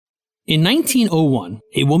In 1901,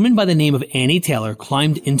 a woman by the name of Annie Taylor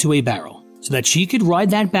climbed into a barrel so that she could ride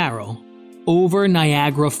that barrel over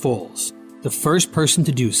Niagara Falls, the first person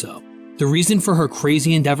to do so. The reason for her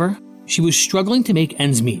crazy endeavor? She was struggling to make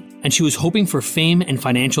ends meet, and she was hoping for fame and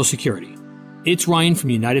financial security. It's Ryan from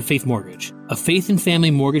United Faith Mortgage, a faith and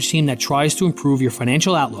family mortgage team that tries to improve your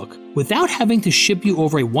financial outlook without having to ship you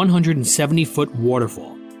over a 170-foot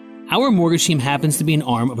waterfall. Our mortgage team happens to be an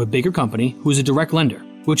arm of a bigger company who is a direct lender,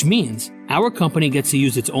 which means our company gets to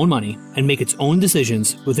use its own money and make its own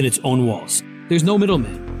decisions within its own walls. There's no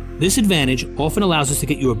middleman. This advantage often allows us to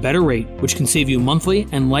get you a better rate, which can save you monthly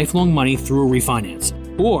and lifelong money through a refinance,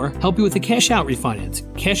 or help you with a cash-out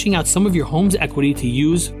refinance, cashing out some of your home's equity to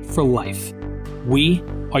use for life. We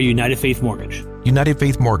are United Faith Mortgage. United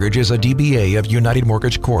Faith Mortgage is a DBA of United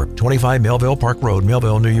Mortgage Corp., 25 Melville Park Road,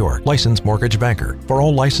 Melville, New York. Licensed mortgage banker. For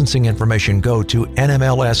all licensing information, go to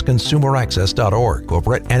nmlsconsumeraccess.org.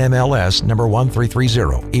 Corporate NMLS number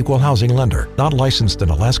 1330. Equal housing lender. Not licensed in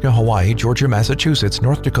Alaska, Hawaii, Georgia, Massachusetts,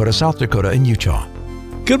 North Dakota, South Dakota, and Utah.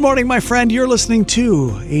 Good morning, my friend. You're listening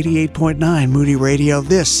to 88.9 Moody Radio.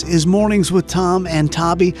 This is Mornings with Tom and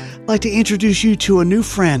Tobby. I'd like to introduce you to a new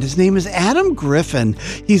friend. His name is Adam Griffin.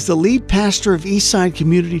 He's the lead pastor of Eastside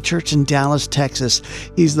Community Church in Dallas, Texas.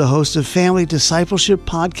 He's the host of Family Discipleship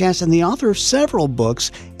Podcast and the author of several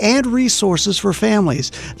books and resources for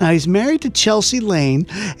families. Now, he's married to Chelsea Lane,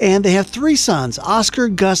 and they have three sons, Oscar,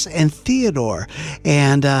 Gus, and Theodore.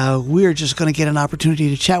 And we're just going to get an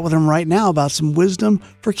opportunity to chat with him right now about some wisdom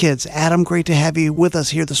for kids. Adam, great to have you with us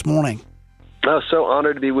here this morning. Oh, so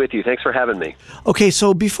honored to be with you. Thanks for having me. Okay,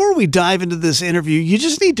 so before we dive into this interview, you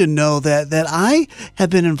just need to know that I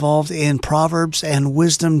have been involved in Proverbs and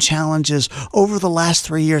wisdom challenges over the last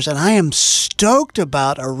 3 years, and I am stoked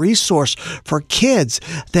about a resource for kids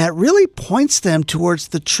that really points them towards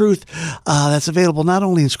the truth that's available not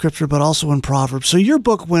only in Scripture but also in Proverbs. So your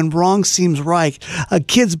book, When Wrong Seems Right, a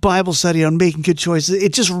kid's Bible study on making good choices,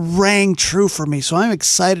 it just rang true for me. So I'm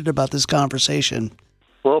excited about this conversation.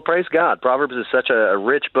 Well, praise God. Proverbs is such a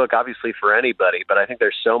rich book, obviously, for anybody, but I think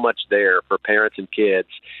there's so much there for parents and kids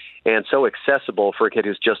and so accessible for a kid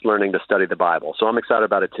who's just learning to study the Bible. So I'm excited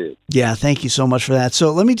about it, too. Yeah, thank you so much for that.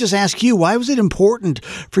 So let me just ask you, why was it important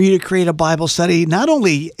for you to create a Bible study not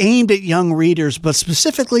only aimed at young readers, but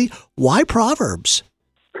specifically, why Proverbs?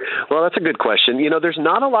 Well, that's a good question. You know, there's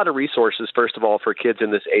not a lot of resources, first of all, for kids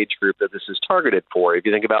in this age group that this is targeted for. If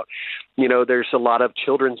you think about, you know, there's a lot of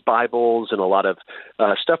children's Bibles and a lot of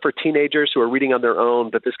stuff for teenagers who are reading on their own,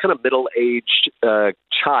 but this kind of middle-aged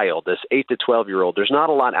child, this 8 to 12-year-old, there's not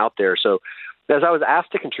a lot out there. So as I was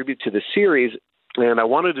asked to contribute to the series, and I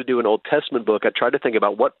wanted to do an Old Testament book, I tried to think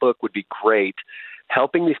about what book would be great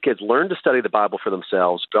helping these kids learn to study the Bible for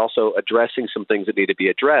themselves, but also addressing some things that need to be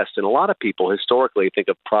addressed. And a lot of people historically think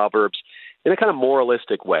of Proverbs in a kind of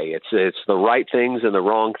moralistic way. It's the right things and the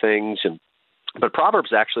wrong things. But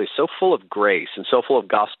Proverbs actually is so full of grace and so full of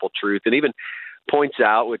gospel truth, and even points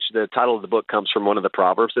out, which the title of the book comes from one of the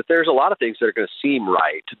Proverbs, that there's a lot of things that are going to seem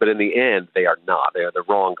right, but in the end, they are not. They are the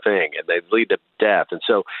wrong thing, and they lead to death. And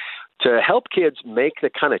so to help kids make the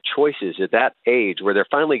kind of choices at that age where they're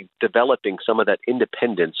finally developing some of that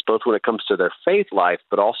independence, both when it comes to their faith life,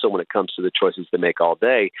 but also when it comes to the choices they make all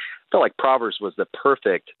day, I felt like Proverbs was the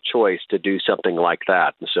perfect choice to do something like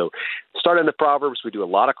that. And so starting the Proverbs, we do a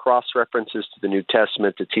lot of cross-references to the New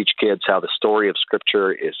Testament to teach kids how the story of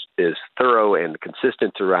Scripture is thorough and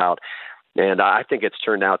consistent throughout. And I think it's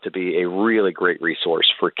turned out to be a really great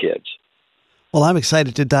resource for kids. Well, I'm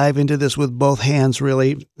excited to dive into this with both hands,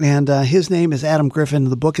 really. And his name is Adam Griffin.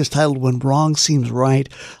 The book is titled When Wrong Seems Right,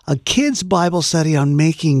 a kid's Bible study on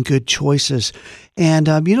making good choices. And,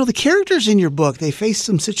 you know, the characters in your book, they face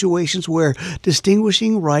some situations where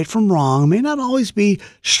distinguishing right from wrong may not always be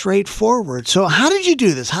straightforward. So how did you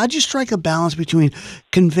do this? How did you strike a balance between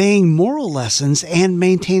conveying moral lessons and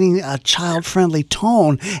maintaining a child-friendly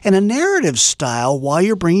tone and a narrative style while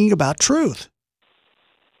you're bringing about truth?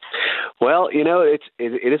 Well, you know, it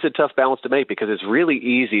is a tough balance to make because it's really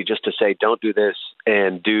easy just to say, don't do this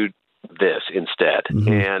and do this instead. Mm-hmm.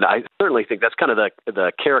 And I certainly think that's kind of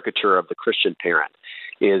the caricature of the Christian parent,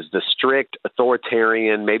 is the strict,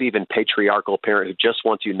 authoritarian, maybe even patriarchal parent who just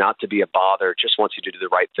wants you not to be a bother, just wants you to do the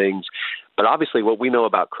right things. But obviously what we know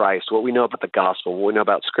about Christ, what we know about the gospel, what we know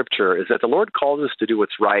about Scripture is that the Lord calls us to do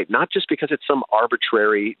what's right, not just because it's some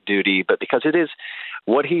arbitrary duty, but because it is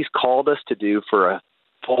what He's called us to do for a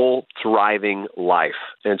full, thriving life.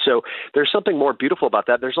 And so there's something more beautiful about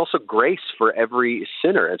that. There's also grace for every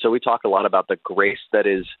sinner. And so we talk a lot about the grace that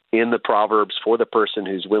is in the Proverbs for the person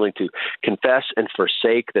who's willing to confess and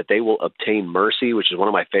forsake, that they will obtain mercy, which is one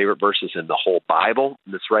of my favorite verses in the whole Bible.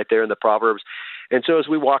 That's right there in the Proverbs. And so as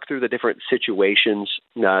we walk through the different situations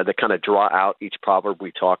that kind of draw out each proverb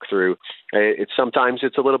we talk through, sometimes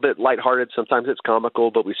it's a little bit lighthearted, sometimes it's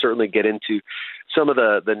comical, but we certainly get into some of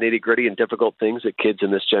the nitty-gritty and difficult things that kids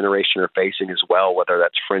in this generation are facing as well, whether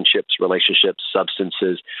that's friendships, relationships,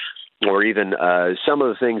 substances, or even some of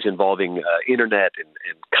the things involving internet and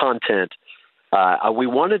content. We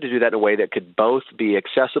wanted to do that in a way that could both be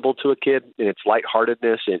accessible to a kid in its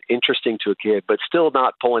lightheartedness and interesting to a kid, but still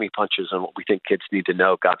not pull any punches on what we think kids need to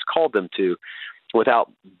know God's called them to,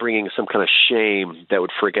 without bringing some kind of shame that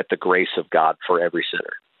would forget the grace of God for every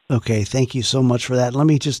sinner. Okay, thank you so much for that. Let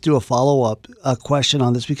me just do a follow-up question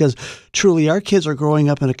on this, because truly our kids are growing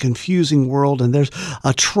up in a confusing world, and there's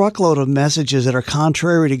a truckload of messages that are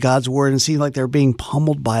contrary to God's word and seem like they're being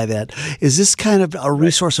pummeled by that. Is this kind of a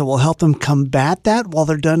resource that will help them combat that while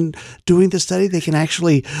they're done doing the study? They can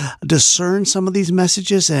actually discern some of these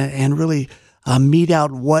messages and really mete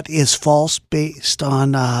out what is false based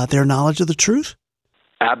on their knowledge of the truth?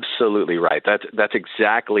 Absolutely right. That's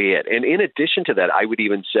exactly it. And in addition to that, I would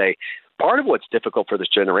even say part of what's difficult for this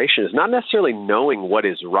generation is not necessarily knowing what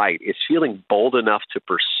is right. It's feeling bold enough to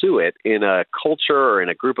pursue it in a culture or in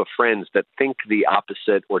a group of friends that think the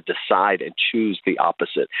opposite or decide and choose the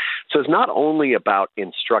opposite. So it's not only about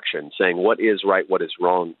instruction, saying what is right, what is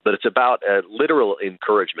wrong, but it's about a literal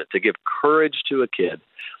encouragement to give courage to a kid,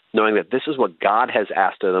 knowing that this is what God has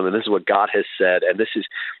asked of them, and this is what God has said, and this is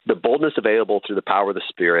the boldness available through the power of the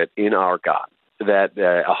Spirit in our God, that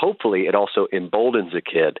hopefully it also emboldens a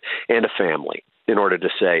kid and a family in order to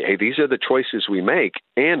say, hey, these are the choices we make,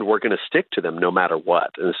 and we're going to stick to them no matter what.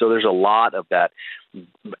 And so there's a lot of that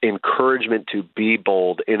encouragement to be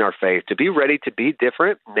bold in our faith, to be ready to be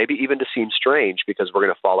different, maybe even to seem strange, because we're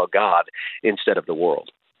going to follow God instead of the world.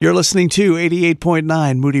 You're listening to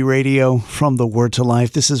 88.9 Moody Radio, from the Word to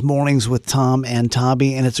Life. This is Mornings with Tom and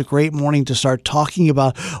Tobby, and it's a great morning to start talking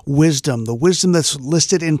about wisdom, the wisdom that's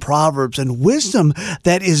listed in Proverbs, and wisdom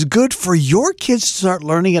that is good for your kids to start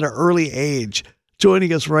learning at an early age.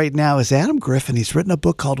 Joining us right now is Adam Griffin. He's written a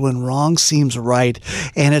book called When Wrong Seems Right,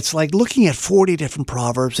 and it's like looking at 40 different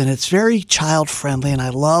proverbs, and it's very child-friendly, and I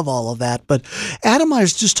love all of that. But Adam, I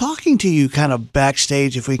was just talking to you kind of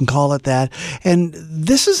backstage, if we can call it that, and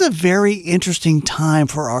this is a very interesting time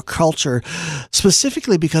for our culture,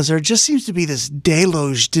 specifically because there just seems to be this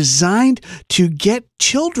deluge designed to get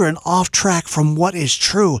children off track from what is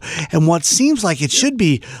true and what seems like it should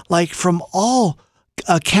be, like from all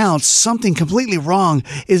accounts, something completely wrong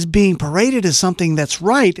is being paraded as something that's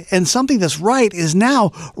right, and something that's right is now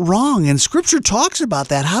wrong. And Scripture talks about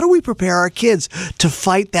that. How do we prepare our kids to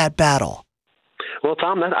fight that battle? Well,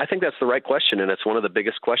 Tom, I think that's the right question, and it's one of the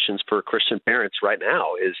biggest questions for Christian parents right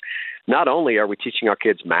now is not only are we teaching our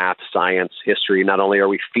kids math, science, history, not only are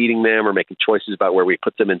we feeding them or making choices about where we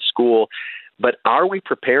put them in school, but are we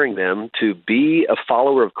preparing them to be a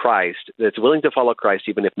follower of Christ that's willing to follow Christ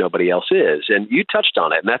even if nobody else is? And you touched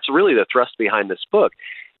on it, and that's really the thrust behind this book,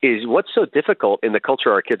 is what's so difficult in the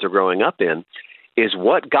culture our kids are growing up in is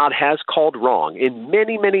what God has called wrong in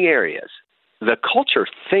many, many areas. The culture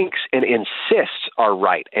thinks and insists are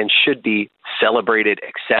right and should be celebrated,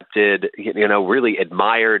 accepted, really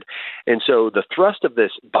admired. And so the thrust of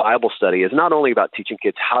this Bible study is not only about teaching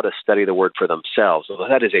kids how to study the Word for themselves, although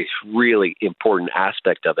that is a really important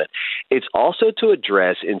aspect of it. It's also to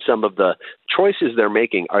address in some of the choices they're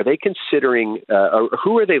making, are they considering,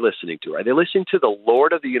 who are they listening to? Are they listening to the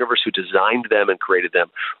Lord of the universe who designed them and created them?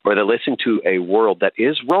 Or are they listening to a world that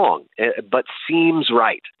is wrong, but seems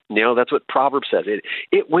right? That's what Proverbs says.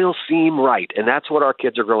 It will seem right. And that's what our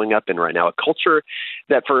kids are growing up in right now. A culture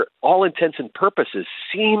that for all intents and purposes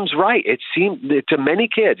seems right. It seems to many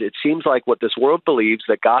kids, it seems like what this world believes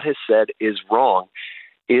that God has said is wrong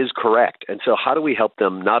is correct. And so how do we help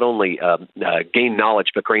them not only gain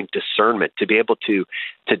knowledge, but gain discernment to be able to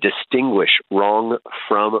distinguish wrong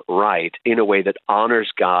from right in a way that honors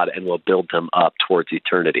God and will build them up towards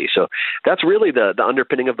eternity? So that's really the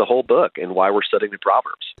underpinning of the whole book and why we're studying the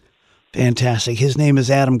Proverbs. Fantastic. His name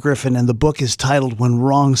is Adam Griffin, and the book is titled When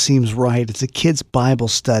Wrong Seems Right. It's a kid's Bible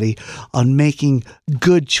study on making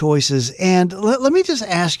good choices. And let me just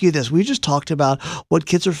ask you this. We just talked about what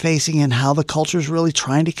kids are facing and how the culture is really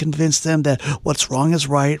trying to convince them that what's wrong is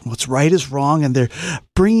right, what's right is wrong, and they're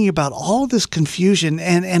bringing about all this confusion.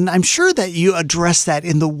 And I'm sure that you address that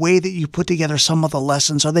in the way that you put together some of the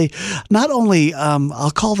lessons. Are they not only,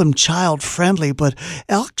 I'll call them child-friendly, but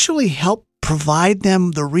actually help provide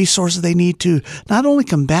them the resources they need to not only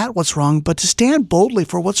combat what's wrong, but to stand boldly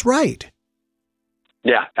for what's right?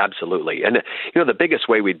 Yeah, absolutely. And, the biggest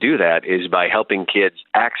way we do that is by helping kids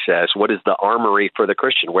access what is the armory for the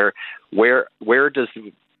Christian. Where does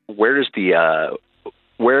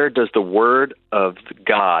the Word of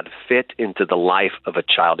God fit into the life of a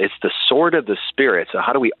child? It's the sword of the Spirit. So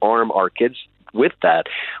how do we arm our kids with that?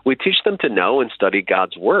 We teach them to know and study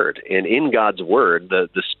God's Word. And in God's Word,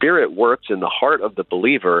 the Spirit works in the heart of the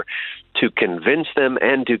believer to convince them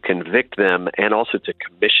and to convict them and also to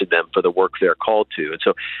commission them for the work they're called to. And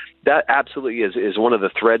so that absolutely is one of the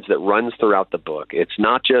threads that runs throughout the book. It's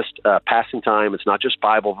not just passing time. It's not just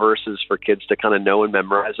Bible verses for kids to kind of know and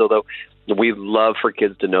memorize, although we love for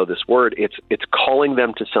kids to know this word. It's calling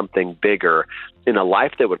them to something bigger in a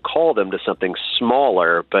life that would call them to something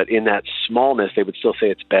smaller, but in that smallness, they would still say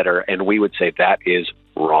it's better, and we would say that is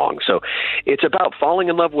wrong. So it's about falling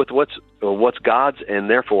in love with what's God's and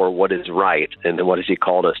therefore what is right and what has He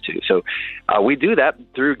called us to. So we do that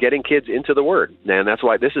through getting kids into the Word. And that's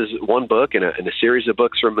why this is one book in a series of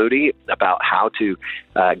books from Moody about how to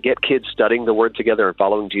get kids studying the Word together and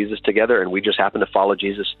following Jesus together. And we just happen to follow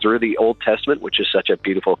Jesus through the Old Testament, which is such a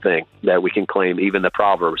beautiful thing that we can claim even the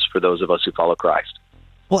Proverbs for those of us who follow Christ.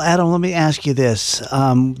 Well, Adam, let me ask you this.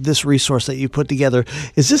 This resource that you put together,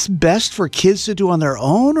 is this best for kids to do on their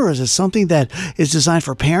own, or is it something that is designed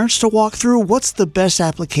for parents to walk through? What's the best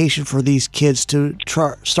application for these kids to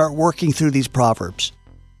start working through these Proverbs?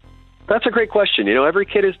 That's a great question. Every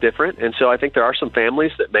kid is different. And so I think there are some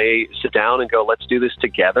families that may sit down and go, let's do this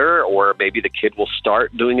together. Or maybe the kid will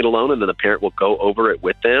start doing it alone and then the parent will go over it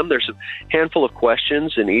with them. There's a handful of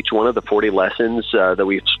questions in each one of the 40 lessons that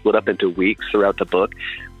we've split up into weeks throughout the book.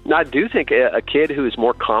 Now, I do think a kid who is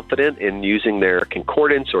more confident in using their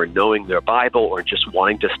concordance or knowing their Bible or just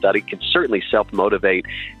wanting to study can certainly self-motivate.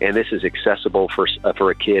 And this is accessible for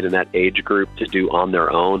a kid in that age group to do on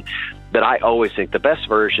their own. But I always think the best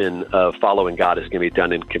version of following God is going to be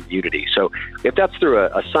done in community. So if that's through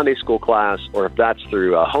a Sunday school class, or if that's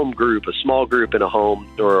through a home group, a small group in a home,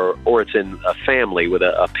 or it's in a family with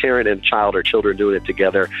a parent and child or children doing it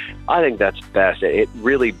together, I think that's best. It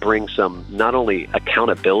really brings some not only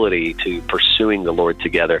accountability to pursuing the Lord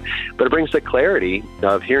together, but it brings the clarity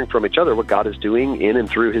of hearing from each other what God is doing in and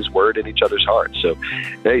through His Word in each other's hearts. So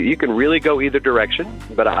you can really go either direction,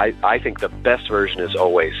 but I think the best version is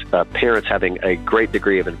always parents having a great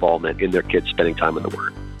degree of involvement in their kids spending time in the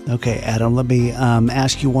Word. Okay, Adam, let me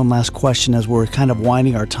ask you one last question as we're kind of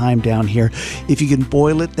winding our time down here. If you can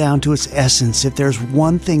boil it down to its essence, if there's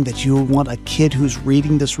one thing that you want a kid who's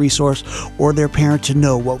reading this resource or their parent to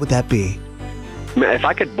know, what would that be? If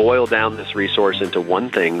I could boil down this resource into one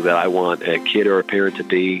thing that I want a kid or a parent to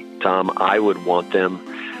be, Tom, I would want them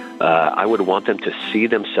to see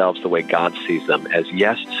themselves the way God sees them, as,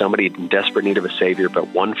 yes, somebody in desperate need of a Savior, but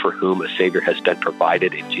one for whom a Savior has been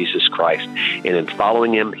provided in Jesus Christ. And in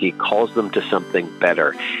following Him, He calls them to something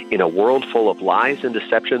better. In a world full of lies and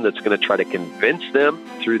deception that's going to try to convince them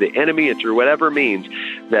through the enemy and through whatever means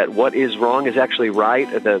that what is wrong is actually right,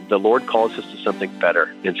 the Lord calls us to something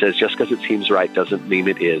better and says just because it seems right doesn't mean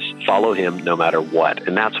it is. Follow Him no matter what.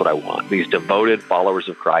 And that's what I want, these devoted followers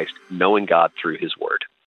of Christ knowing God through His Word.